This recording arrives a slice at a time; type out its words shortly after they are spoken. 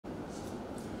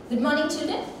Good morning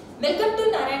children. Welcome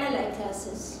to Narayana Live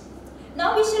Classes.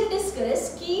 Now we shall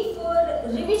discuss key for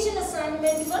revision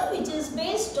assignment 1, which is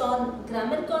based on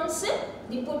grammar concept,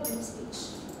 reported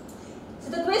speech. So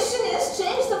the question is,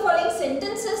 change the following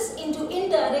sentences into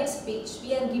indirect speech.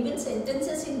 We are given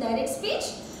sentences in direct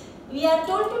speech. We are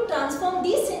told to transform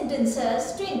these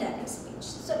sentences to indirect speech.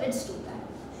 So let's do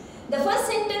that. The first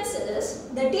sentence is,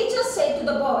 the teacher said to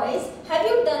the boys, have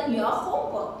you done your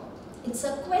homework? It's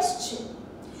a question.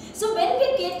 So when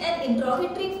we get an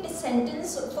interrogatory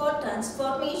sentence for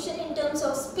transformation in terms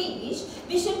of speech,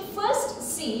 we should first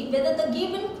see whether the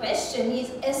given question is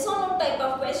yes or no type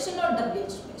of question or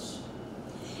WH question.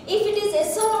 If it is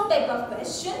yes or no type of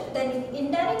question, then in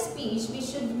indirect speech we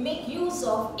should make use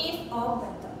of if or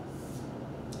whether.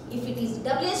 If it is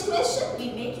WH question,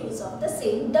 we make use of the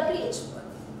same WH word.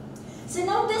 So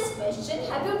now this question,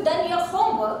 have you done your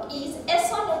homework, is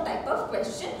yes or no type of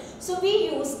question. So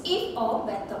we use if or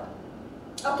whether.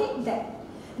 Okay, then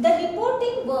the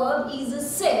reporting verb is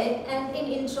said, and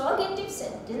in interrogative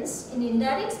sentence, in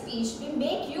indirect speech, we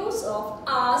make use of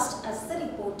asked as the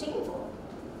reporting verb.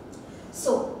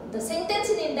 So the sentence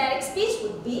in indirect speech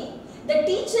would be, the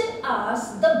teacher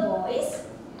asked the boys.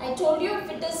 I told you if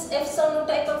it is yes or no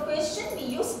type of question, we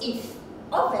use if,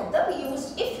 or whether we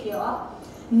use if here.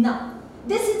 Now,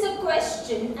 this is a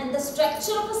question, and the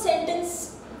structure of a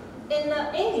sentence in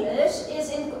English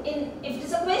is if it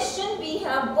is a question, we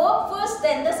have verb first,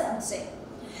 then the subject.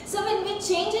 So when we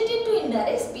change it into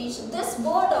indirect speech, this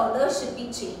word order should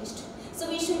be changed. So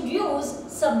we should use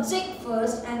subject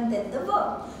first and then the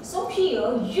verb. So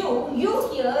here, you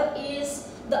here is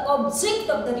the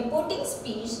object of the reporting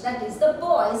speech, that is the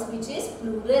boys, which is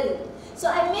plural. So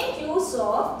I make use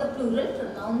of the plural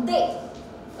pronoun they.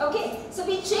 Okay, so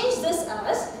we change this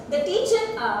as, the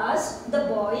teacher asked the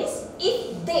boys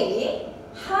if they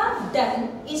have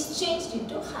done is changed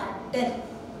into had done.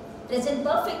 Present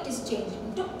perfect is changed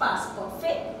into past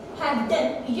perfect. Had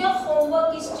done, your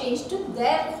homework is changed to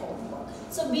their homework.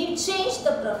 So we change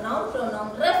the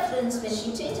pronoun reference when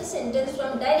we change a sentence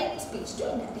from direct speech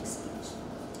to indirect speech.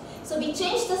 So we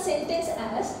change the sentence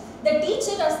as, the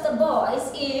teacher asked the boys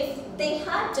if they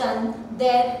had done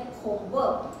their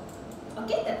homework.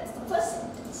 Okay, that is the first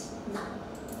sentence. Now,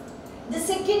 the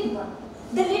second one.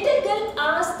 The little girl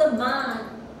asked the man,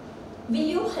 will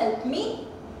you help me?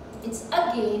 It's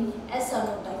again yes or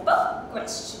no type of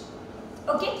question.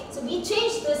 Okay, so we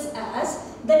change this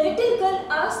as, the little girl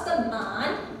asked the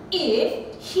man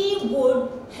if he would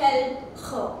help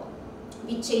her.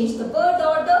 We change the word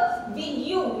order.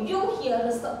 You here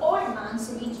is the old man,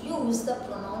 so we use the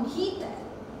pronoun he there.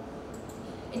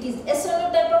 It is yes or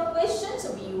no type of question,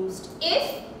 so we used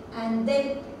if, and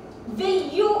then will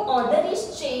you order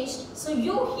is changed. So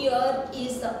you here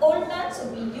is the old man, so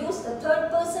we use the third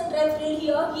person referral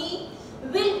here. He,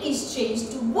 will is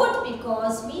changed to would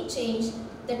because we changed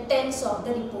the tense of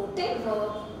the reported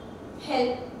verb.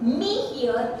 Help me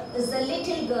here is the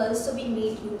little girl, so we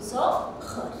made use of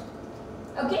her.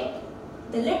 Okay,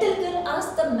 the little girl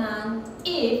asked the man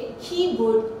if he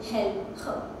would help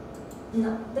her.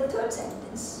 Now, the third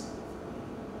sentence.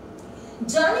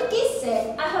 Janaki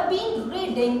said, I have been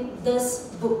reading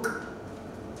this book.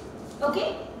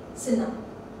 Okay, so now,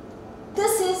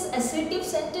 this is assertive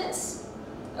sentence.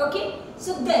 Okay,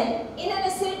 so then, in an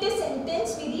assertive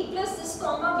sentence, we replace this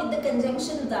comma with the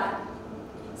conjunction that.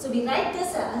 So we write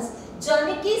this as,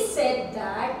 Janaki said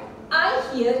that. I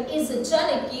here is a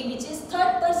Janaki, which is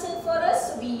third person for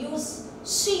us, so we use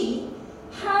she.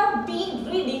 Have been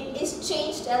reading is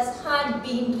changed as had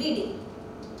been reading.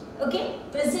 Okay,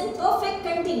 present perfect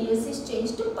continuous is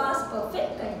changed to past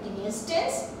perfect continuous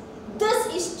tense.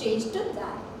 This is changed to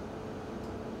that.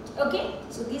 Okay,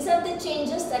 so these are the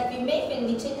changes that we make when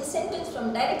we change a sentence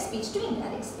from direct speech to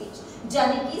indirect speech.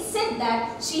 Janaki said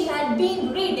that she had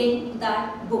been reading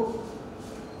that book.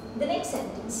 The next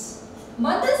sentence.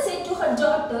 Mother said to her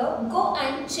daughter, go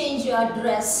and change your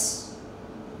dress.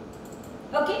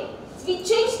 Okay. We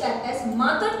change that as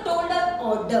mother told her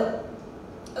order.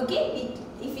 Okay,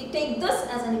 if we take this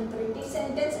as an imperative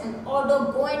sentence and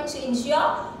order, go and change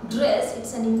your dress,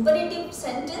 it's an imperative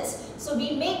sentence. So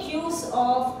we make use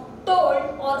of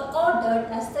told or ordered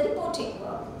as the reporting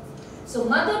verb. So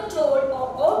mother told or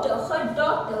ordered her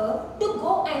daughter to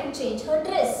go and change her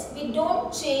dress. We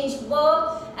don't change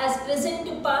verb as present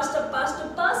to past or past to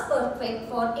past perfect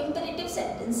for imperative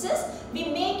sentences. We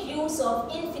make use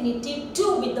of infinitive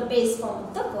to with the base form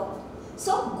of the verb.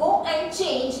 So go and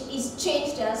change is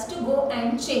changed as to go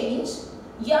and change.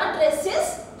 Your dress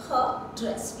is her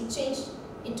dress. We change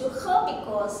it to her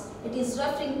because it is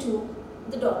referring to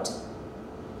the daughter.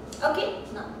 Okay,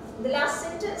 now the last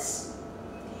sentence.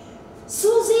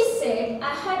 Susie said,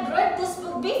 I had read this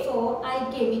book before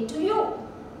I gave it to you.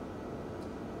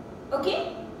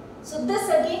 Okay? So this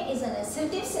again is an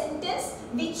assertive sentence.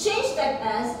 We change that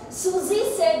as Susie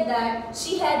said that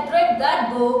she had read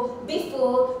that book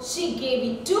before she gave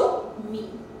it to me.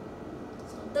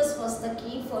 So this was the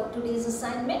key for today's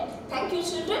assignment. Thank you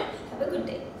children. Have a good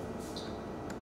day.